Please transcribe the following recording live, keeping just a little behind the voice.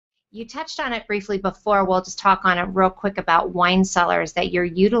You touched on it briefly before. We'll just talk on it real quick about wine cellars that you're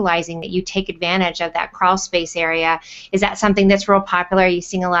utilizing, that you take advantage of that crawl space area. Is that something that's real popular? Are you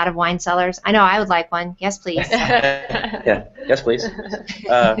seeing a lot of wine cellars? I know I would like one. Yes, please. Yeah, yes, please.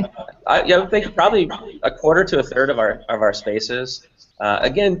 I think probably a quarter to a third of our spaces.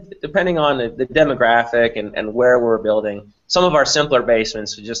 Again, depending on the demographic and where we're building. Some of our simpler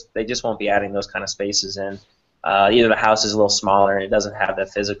basements, they just won't be adding those kind of spaces in. Either the house is a little smaller and it doesn't have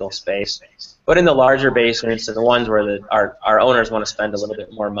that physical space. But in the larger basements and the ones where our owners want to spend a little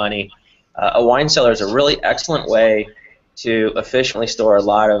bit more money, a wine cellar is a really excellent way to efficiently store a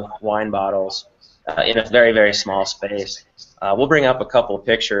lot of wine bottles in a very, very small space. We'll bring up a couple of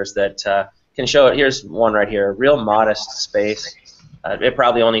pictures that can show it. Here's one right here, a real modest space. It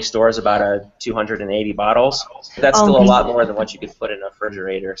probably only stores about 280 bottles. That's still a lot more than what you could put in a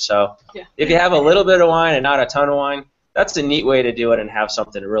refrigerator. So if you have a little bit of wine and not a ton of wine, that's a neat way to do it and have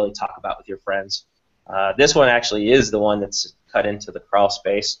something to really talk about with your friends. This one actually is the one that's cut into the crawl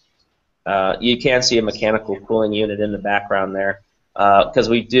space. You can see a mechanical cooling unit in the background there because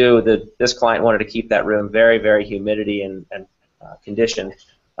this client wanted to keep that room very, very humidity and conditioned,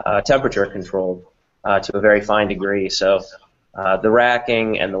 temperature controlled to a very fine degree. So the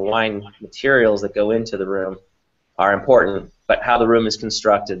racking and the wine materials that go into the room are important, but how the room is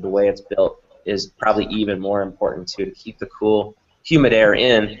constructed, the way it's built, is probably even more important too, to keep the cool, humid air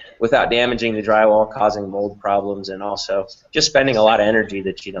in without damaging the drywall, causing mold problems, and also just spending a lot of energy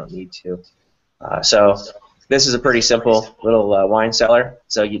that you don't need to. So this is a pretty simple little wine cellar,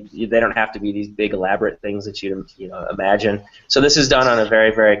 so they don't have to be these big elaborate things that you imagine. So this is done on a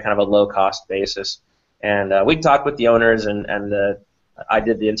very, very kind of a low-cost basis. And we talked with the owners, and I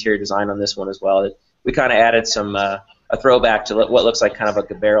did the interior design on this one as well. We kind of added some a throwback to what looks like kind of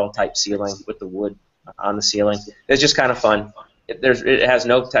like a barrel-type ceiling with the wood on the ceiling. It's just kind of fun. It has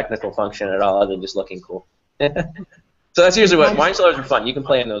no technical function at all other than just looking cool. So that's usually what wine cellars are fun. You can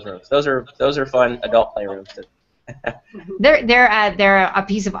play in those rooms. Those are fun adult playrooms. They're a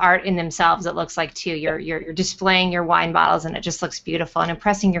piece of art in themselves. It looks like too. You're displaying your wine bottles, and it just looks beautiful and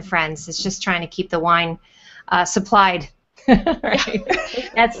impressing your friends. It's just trying to keep the wine supplied. Right?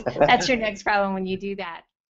 That's your next problem when you do that.